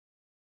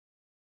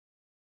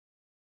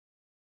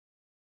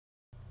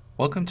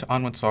Welcome to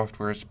Onward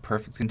Software's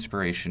Perfect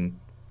Inspiration,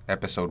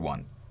 Episode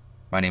 1.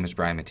 My name is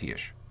Brian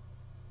Matias.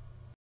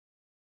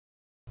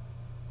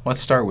 Let's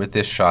start with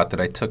this shot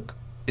that I took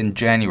in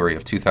January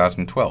of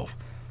 2012.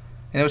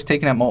 And it was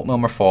taken at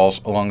Multnomah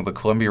Falls along the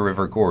Columbia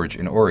River Gorge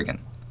in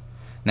Oregon.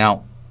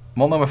 Now,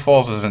 Multnomah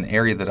Falls is an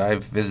area that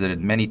I've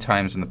visited many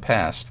times in the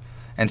past,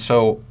 and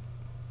so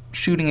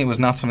shooting it was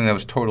not something that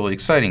was totally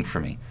exciting for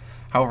me.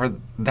 However,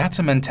 that's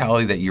a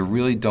mentality that you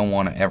really don't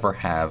want to ever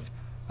have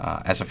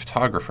as a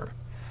photographer.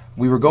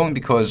 We were going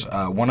because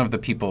one of the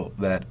people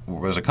that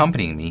was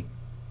accompanying me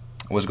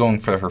was going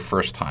for her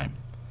first time.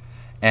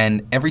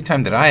 And every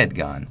time that I had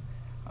gone,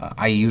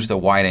 I used a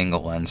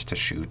wide-angle lens to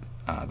shoot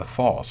the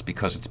falls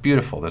because it's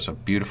beautiful. There's a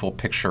beautiful,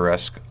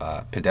 picturesque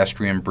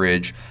pedestrian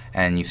bridge,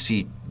 and you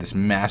see this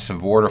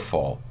massive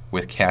waterfall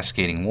with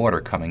cascading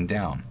water coming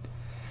down.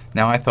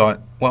 Now I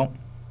thought, well,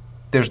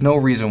 there's no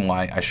reason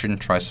why I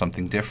shouldn't try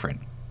something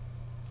different.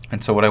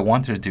 And so what I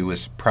wanted to do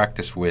was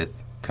practice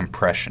with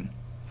compression.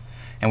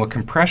 And what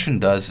compression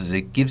does is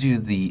it gives you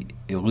the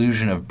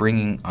illusion of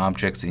bringing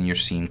objects in your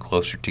scene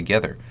closer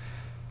together.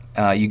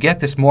 You get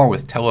this more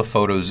with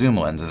telephoto zoom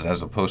lenses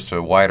as opposed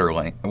to wider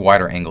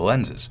angle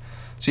lenses.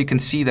 So you can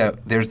see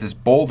that there's this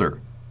boulder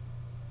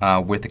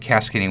with the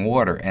cascading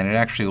water, and it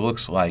actually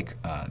looks like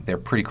they're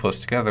pretty close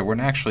together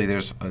when actually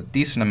there's a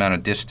decent amount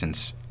of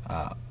distance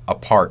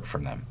apart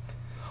from them.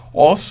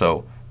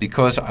 Also,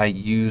 because I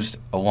used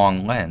a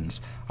long lens,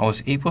 I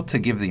was able to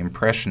give the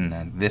impression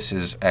that this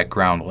is at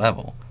ground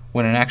level,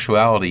 when in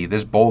actuality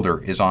this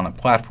boulder is on a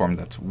platform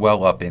that's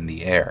well up in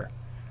the air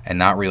and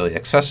not really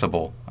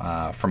accessible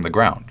from the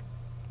ground.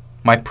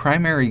 My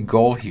primary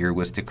goal here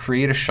was to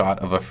create a shot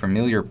of a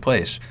familiar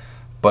place,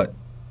 but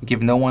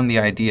give no one the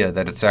idea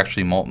that it's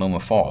actually Multnomah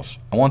Falls.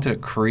 I wanted to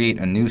create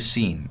a new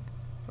scene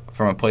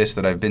from a place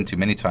that I've been to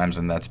many times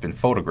and that's been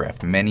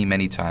photographed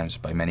many times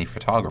by many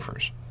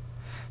photographers.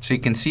 So you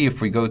can see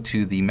if we go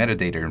to the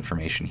metadata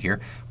information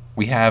here,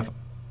 we have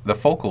the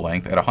focal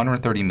length at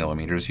 130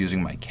 millimeters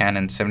using my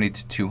Canon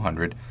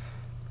 70-200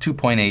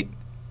 2.8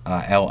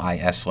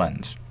 LIS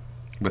lens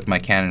with my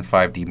Canon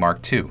 5D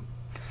Mark II.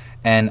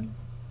 And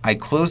I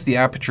closed the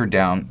aperture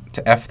down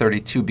to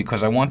f32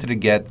 because I wanted to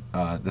get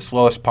the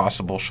slowest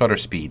possible shutter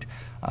speed.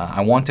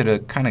 I wanted to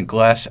kind of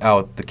glass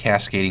out the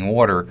cascading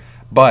water,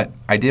 but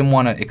I didn't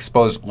want to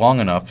expose long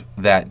enough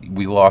that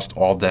we lost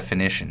all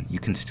definition. You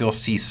can still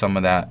see some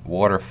of that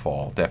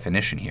waterfall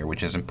definition here,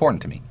 which is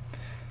important to me.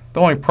 The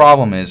only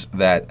problem is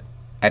that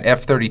at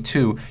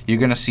f32, you're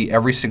going to see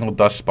every single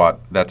dust spot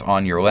that's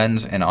on your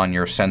lens and on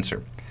your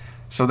sensor.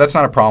 So that's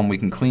not a problem. We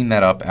can clean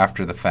that up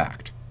after the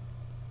fact.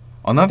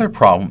 Another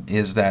problem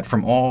is that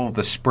from all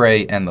the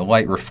spray and the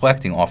light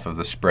reflecting off of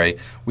the spray,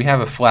 we have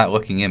a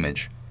flat-looking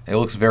image. It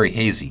looks very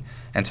hazy.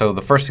 And so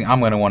the first thing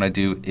I'm going to want to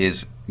do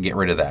is get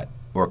rid of that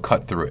or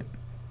cut through it.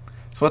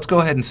 So let's go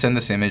ahead and send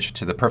this image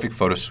to the Perfect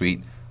Photo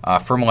Suite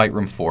from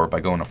Lightroom 4 by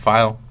going to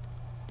File,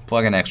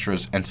 Plug in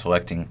Extras, and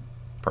selecting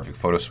Perfect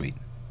Photo Suite.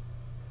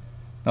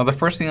 Now the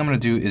first thing I'm going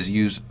to do is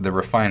use the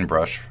Refine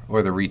brush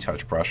or the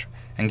Retouch brush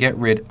and get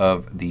rid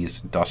of these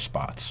dust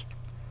spots.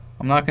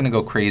 I'm not going to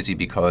go crazy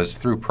because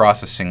through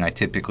processing I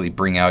typically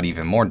bring out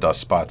even more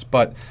dust spots,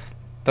 but it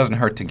doesn't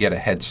hurt to get a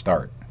head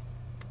start.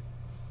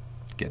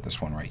 Get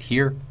this one right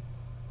here.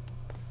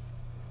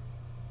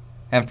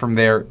 And from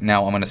there,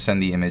 now I'm going to send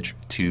the image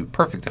to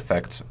Perfect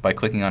Effects by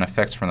clicking on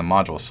Effects from the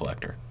module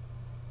selector.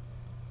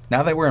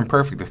 Now that we're in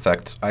Perfect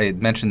Effects, I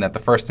had mentioned that the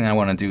first thing I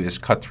want to do is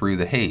cut through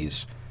the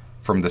haze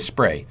from the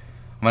spray.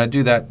 I'm going to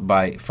do that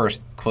by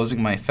first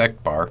closing my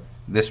effect bar.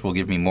 This will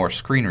give me more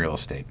screen real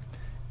estate.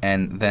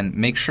 And then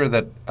make sure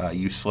that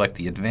you select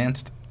the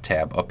Advanced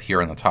tab up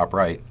here on the top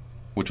right,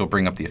 which will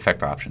bring up the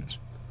effect options.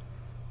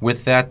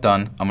 With that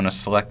done, I'm going to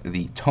select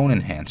the Tone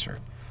Enhancer.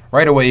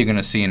 Right away you're going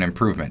to see an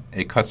improvement.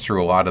 It cuts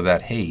through a lot of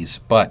that haze,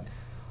 but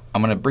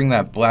I'm going to bring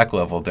that black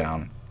level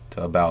down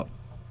to about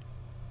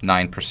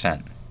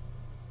 9%.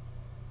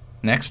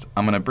 Next,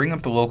 I'm going to bring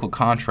up the local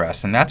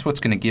contrast, and that's what's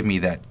going to give me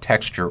that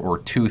texture or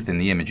tooth in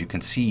the image. You can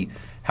see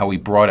how we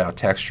brought out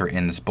texture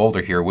in this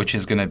boulder here, which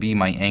is going to be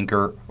my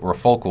anchor or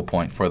focal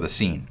point for the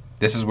scene.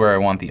 This is where I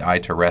want the eye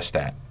to rest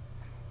at.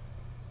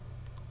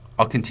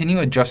 I'll continue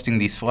adjusting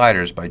these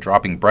sliders by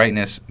dropping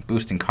brightness,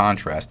 boosting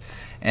contrast,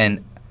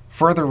 and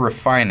further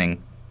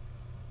refining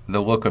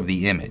the look of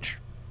the image.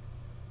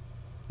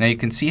 Now you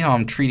can see how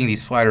I'm treating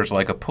these sliders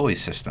like a pulley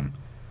system.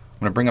 I'm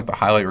going to bring up the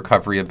highlight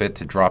recovery a bit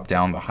to drop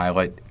down the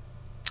highlight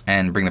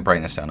and bring the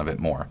brightness down a bit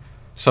more.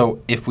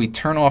 So if we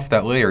turn off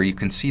that layer, you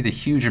can see the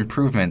huge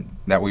improvement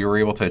that we were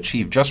able to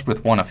achieve just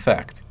with one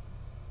effect.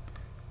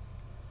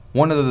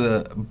 One of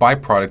the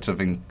byproducts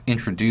of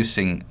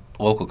introducing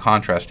local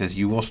contrast is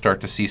you will start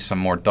to see some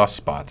more dust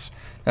spots.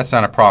 That's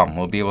not a problem.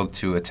 We'll be able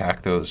to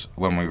attack those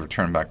when we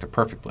return back to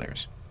perfect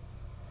layers.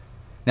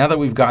 Now that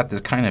we've got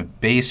this kind of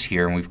base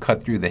here and we've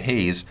cut through the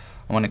haze,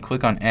 I want to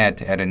click on Add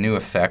to add a new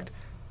effect.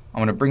 I'm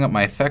going to bring up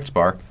my effects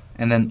bar,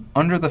 and then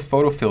under the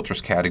photo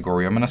filters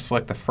category, I'm going to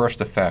select the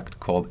first effect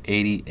called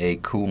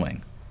 80A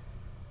Cooling.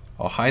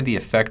 I'll hide the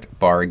effect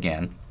bar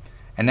again,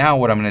 And now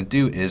what I'm going to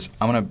do is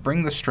I'm going to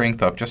bring the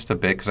strength up just a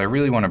bit because I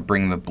really want to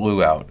bring the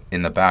blue out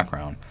in the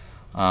background.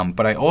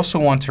 But I also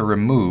want to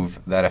remove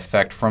that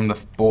effect from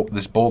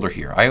this boulder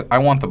here. I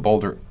want the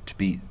boulder to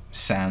be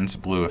sans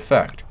blue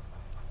effect.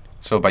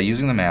 So by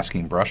using the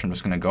masking brush, I'm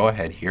just going to go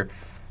ahead here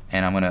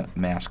and I'm going to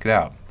mask it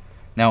out.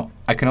 Now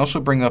I can also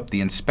bring up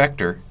the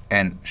inspector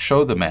and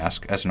show the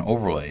mask as an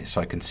overlay so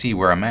I can see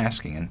where I'm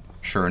masking, and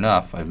sure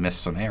enough I've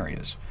missed some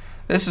areas.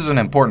 This is an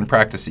important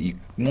practice that you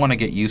want to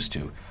get used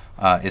to,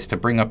 is to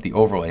bring up the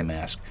overlay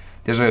mask.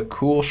 There's a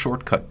cool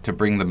shortcut to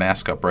bring the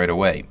mask up right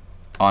away.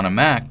 On a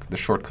Mac, the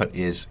shortcut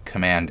is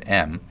Command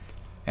M,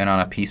 and on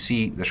a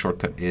PC, the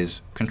shortcut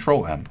is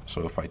Control M.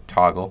 So if I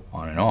toggle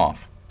on and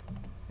off,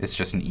 it's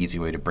just an easy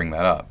way to bring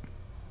that up.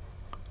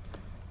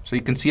 So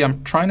you can see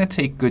I'm trying to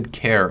take good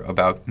care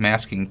about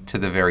masking to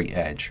the very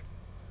edge,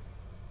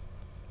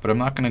 but I'm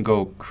not going to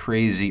go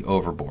crazy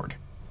overboard.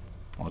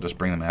 I'll just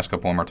bring the mask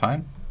up one more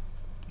time.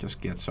 Just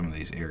get some of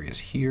these areas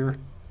here,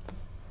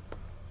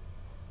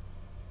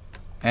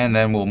 and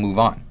then we'll move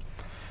on.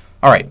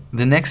 Alright,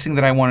 the next thing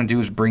that I want to do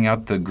is bring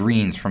out the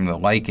greens from the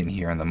lichen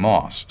here and the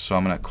moss. So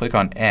I'm going to click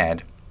on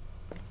Add.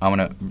 I'm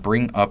going to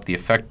bring up the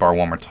effect bar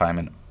one more time,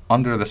 and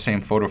under the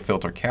same photo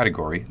filter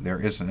category there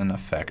is an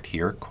effect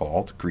here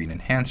called Green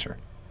Enhancer.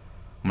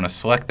 I'm going to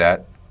select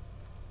that,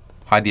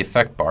 hide the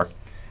effect bar,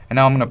 and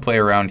now I'm going to play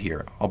around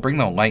here. I'll bring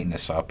the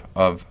lightness up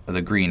of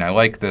the green. I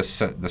like the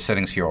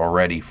settings here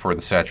already for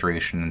the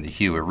saturation and the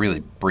hue. It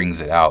really brings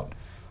it out,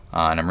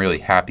 and I'm really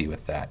happy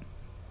with that.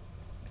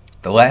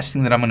 The last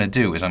thing that I'm going to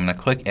do is I'm going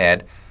to click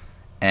Add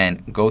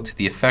and go to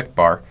the effect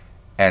bar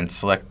and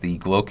select the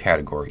glow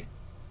category.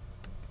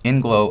 In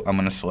glow, I'm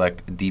going to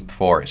select Deep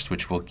Forest,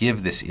 which will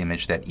give this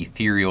image that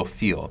ethereal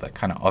feel, that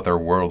kind of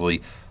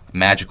otherworldly,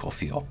 magical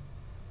feel.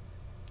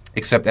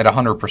 Except at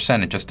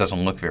 100%, it just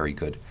doesn't look very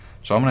good.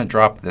 So I'm going to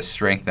drop the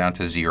strength down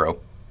to 0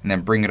 and then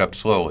bring it up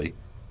slowly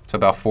to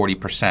about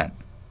 40%.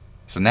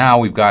 So now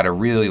we've got a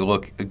really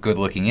good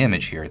looking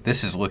image here.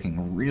 This is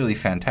looking really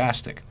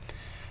fantastic.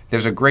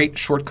 There's a great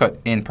shortcut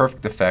in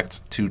Perfect Effects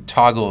to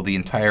toggle the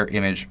entire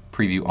image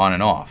preview on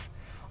and off.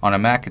 On a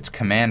Mac it's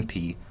Command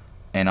P,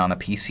 and on a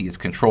PC it's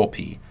Control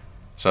P.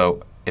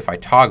 So if I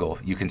toggle,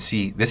 you can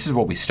see this is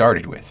what we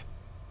started with.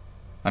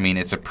 I mean,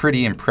 it's a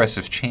pretty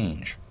impressive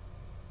change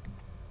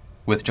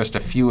with just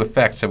a few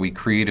effects that we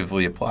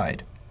creatively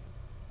applied.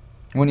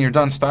 When you're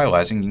done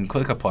stylizing, you can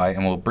click Apply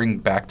and we'll bring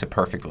back to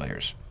perfect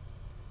layers.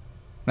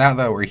 Now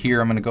that we're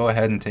here, I'm going to go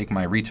ahead and take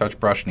my retouch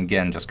brush and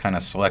again just kind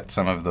of select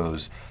some of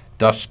those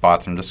dust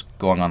spots. I'm just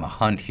going on the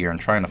hunt here and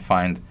trying to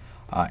find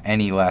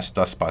any last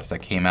dust spots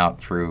that came out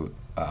through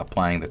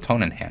applying the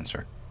tone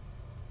enhancer.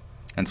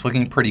 And it's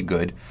looking pretty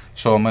good,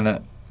 so I'm going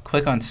to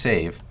click on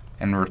Save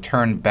and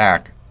return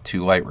back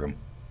to Lightroom.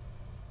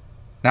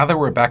 Now that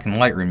we're back in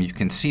Lightroom, you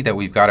can see that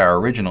we've got our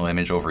original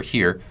image over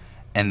here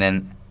and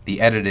then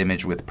the edit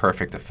image with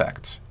Perfect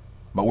Effects.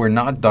 But we're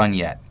not done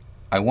yet.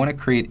 I want to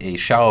create a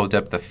shallow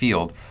depth of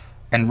field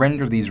and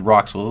render these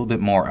rocks a little bit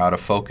more out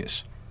of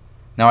focus.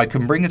 Now I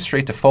can bring it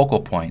straight to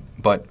focal point,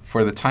 but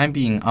for the time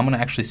being I'm going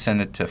to actually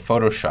send it to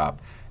Photoshop,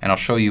 and I'll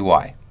show you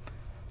why.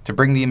 To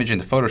bring the image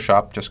into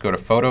Photoshop, just go to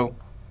Photo,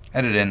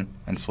 Edit In,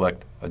 and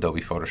select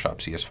Adobe Photoshop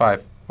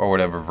CS5 or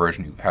whatever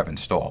version you have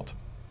installed.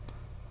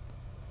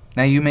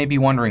 Now you may be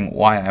wondering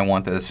why I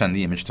wanted to send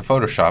the image to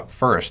Photoshop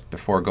first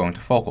before going to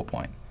focal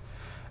point.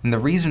 And the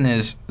reason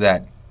is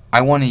that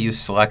I want to use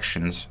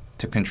selections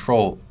to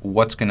control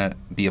what's going to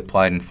be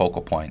applied in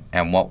focal point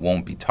and what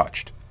won't be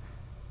touched.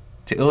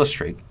 To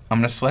illustrate, I'm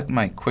going to select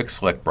my quick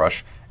select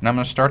brush and I'm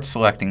going to start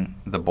selecting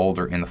the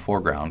boulder in the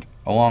foreground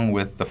along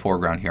with the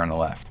foreground here on the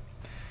left.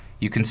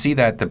 You can see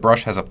that the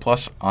brush has a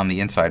plus on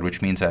the inside,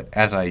 which means that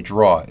as I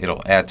draw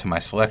it'll add to my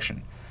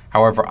selection.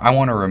 However, I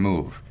want to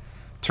remove.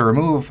 To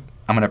remove,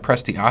 I'm going to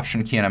press the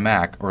Option key on a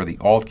Mac or the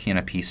Alt key on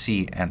a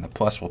PC and the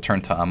plus will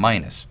turn to a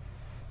minus.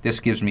 This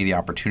gives me the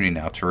opportunity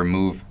now to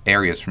remove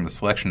areas from the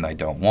selection that I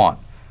don't want.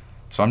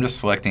 So I'm just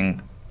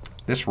selecting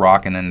this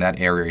rock and then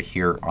that area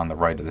here on the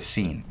right of the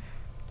scene.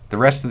 The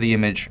rest of the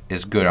image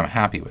is good. I'm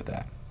happy with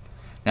that.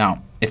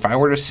 Now, if I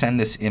were to send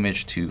this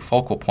image to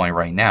focal point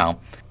right now,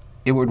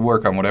 it would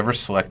work on whatever's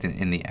selected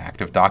in the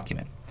active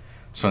document.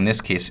 So in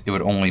this case, it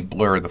would only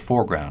blur the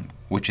foreground,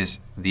 which is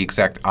the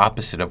exact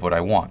opposite of what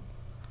I want.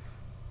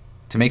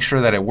 To make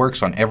sure that it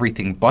works on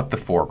everything but the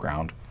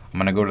foreground, I'm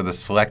going to go to the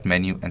Select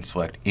menu and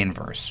select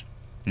Inverse.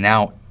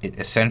 Now it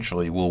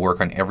essentially will work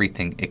on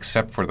everything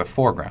except for the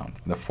foreground.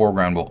 The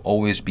foreground will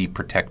always be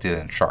protected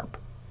and sharp.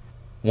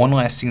 One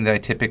last thing that I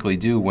typically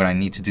do when I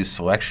need to do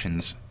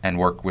selections and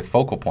work with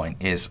focal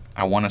point is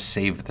I want to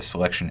save the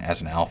selection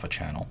as an alpha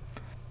channel.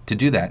 To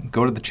do that,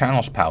 go to the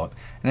Channels palette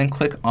and then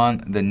click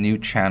on the New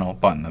Channel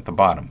button at the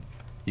bottom.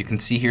 You can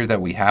see here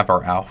that we have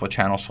our alpha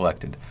channel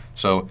selected.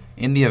 So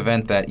in the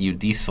event that you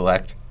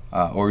deselect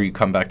or you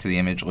come back to the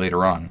image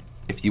later on,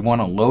 if you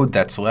want to load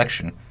that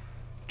selection,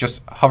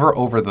 just hover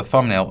over the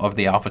thumbnail of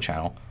the alpha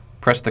channel,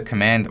 press the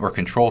Command or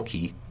Control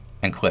key,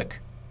 and click,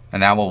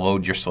 and that will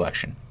load your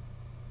selection.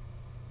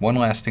 One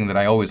last thing that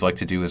I always like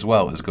to do as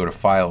well is go to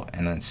File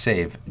and then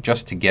Save,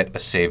 just to get a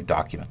saved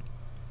document.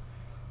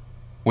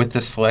 With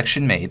the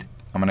selection made,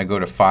 I'm going to go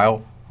to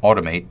File,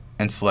 Automate,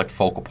 and select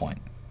Focal Point.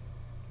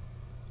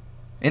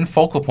 In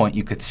Focal Point,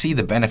 you could see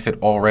the benefit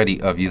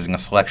already of using a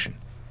selection.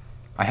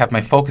 I have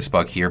my focus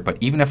bug here, but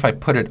even if I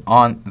put it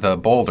on the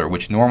boulder,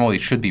 which normally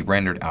should be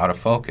rendered out of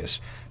focus,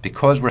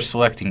 because we're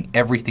selecting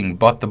everything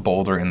but the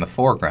boulder in the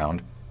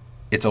foreground,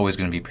 it's always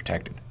going to be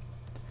protected.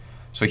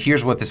 So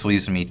here's what this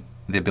leaves me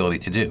the ability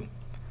to do.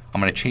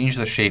 I'm going to change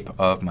the shape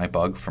of my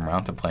bug from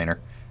round to planar,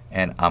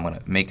 and I'm going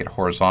to make it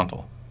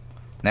horizontal.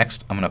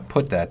 Next, I'm going to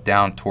put that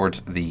down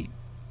towards the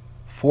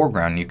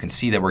foreground, and you can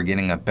see that we're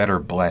getting a better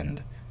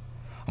blend.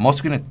 I'm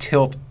also going to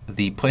tilt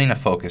the plane of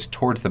focus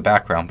towards the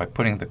background by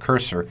putting the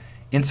cursor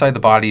inside the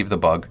body of the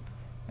bug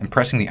and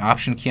pressing the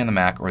Option key on the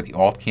Mac or the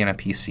Alt key on a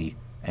PC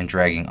and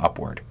dragging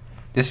upward.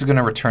 This is going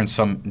to return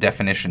some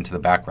definition to the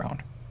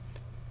background.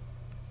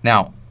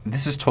 Now,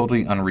 this is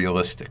totally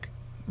unrealistic.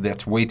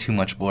 That's way too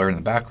much blur in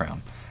the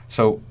background.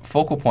 So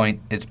Focal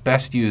Point is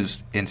best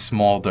used in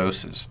small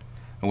doses.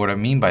 And what I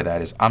mean by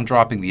that is I'm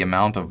dropping the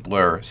amount of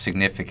blur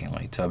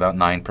significantly to about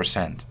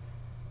 9%.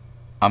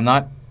 I'm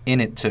not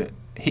in it to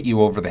hit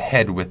you over the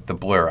head with the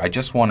blur. I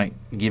just want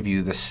to give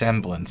you the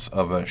semblance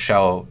of a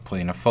shallow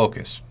plane of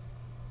focus.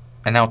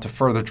 And now to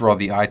further draw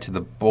the eye to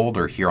the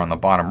boulder here on the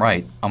bottom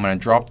right, I'm going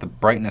to drop the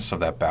brightness of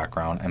that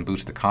background and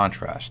boost the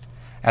contrast.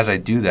 As I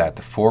do that,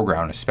 the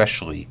foreground,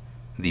 especially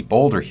the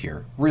boulder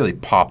here, really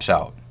pops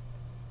out.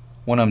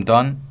 When I'm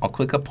done, I'll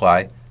click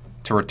Apply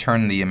to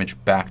return the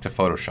image back to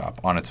Photoshop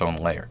on its own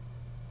layer.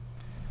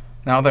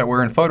 Now that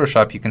we're in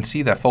Photoshop, you can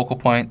see that Focal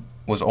Point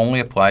was only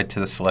applied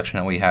to the selection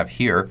that we have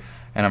here,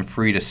 and I'm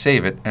free to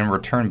save it and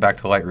return back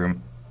to Lightroom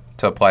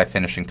to apply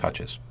finishing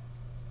touches.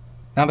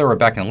 Now that we're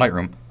back in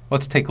Lightroom,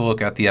 let's take a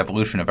look at the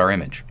evolution of our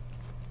image.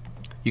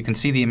 You can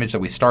see the image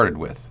that we started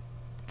with.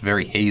 It's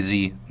very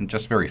hazy and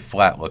just very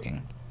flat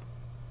looking.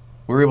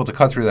 We were able to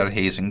cut through that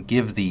haze and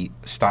give the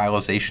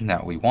stylization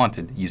that we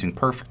wanted using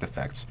perfect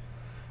effects.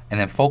 And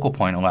then Focal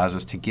Point allows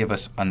us to give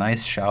us a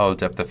nice shallow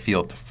depth of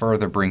field to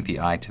further bring the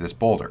eye to this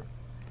boulder.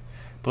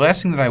 The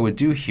last thing that I would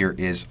do here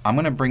is I'm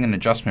going to bring an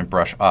adjustment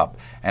brush up,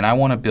 and I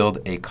want to build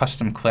a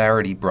custom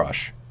clarity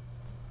brush.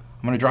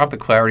 I'm going to drop the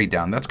clarity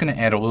down. That's going to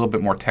add a little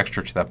bit more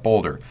texture to that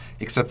boulder,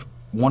 except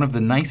one of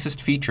the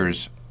nicest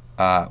features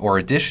or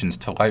additions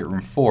to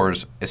Lightroom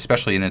 4's,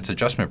 especially in its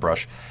adjustment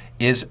brush,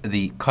 is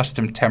the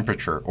custom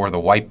temperature or the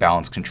white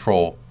balance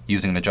control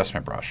using an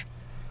adjustment brush.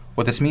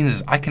 What this means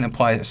is I can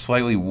apply a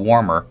slightly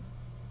warmer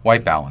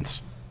white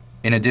balance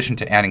in addition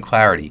to adding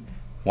clarity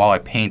while I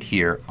paint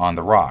here on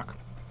the rock.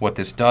 What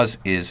this does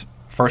is,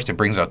 first, it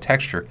brings out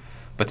texture,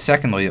 but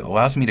secondly, it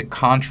allows me to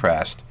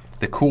contrast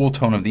the cool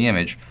tone of the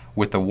image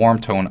with the warm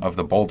tone of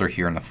the boulder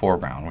here in the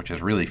foreground, which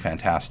is really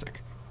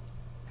fantastic.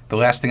 The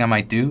last thing I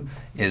might do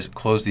is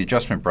close the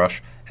adjustment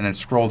brush and then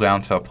scroll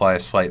down to apply a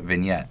slight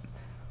vignette.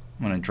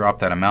 I'm going to drop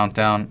that amount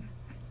down,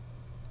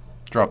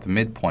 drop the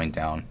midpoint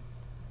down,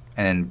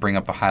 and then bring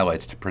up the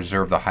highlights to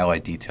preserve the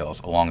highlight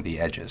details along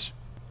the edges.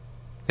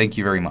 Thank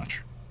you very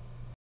much.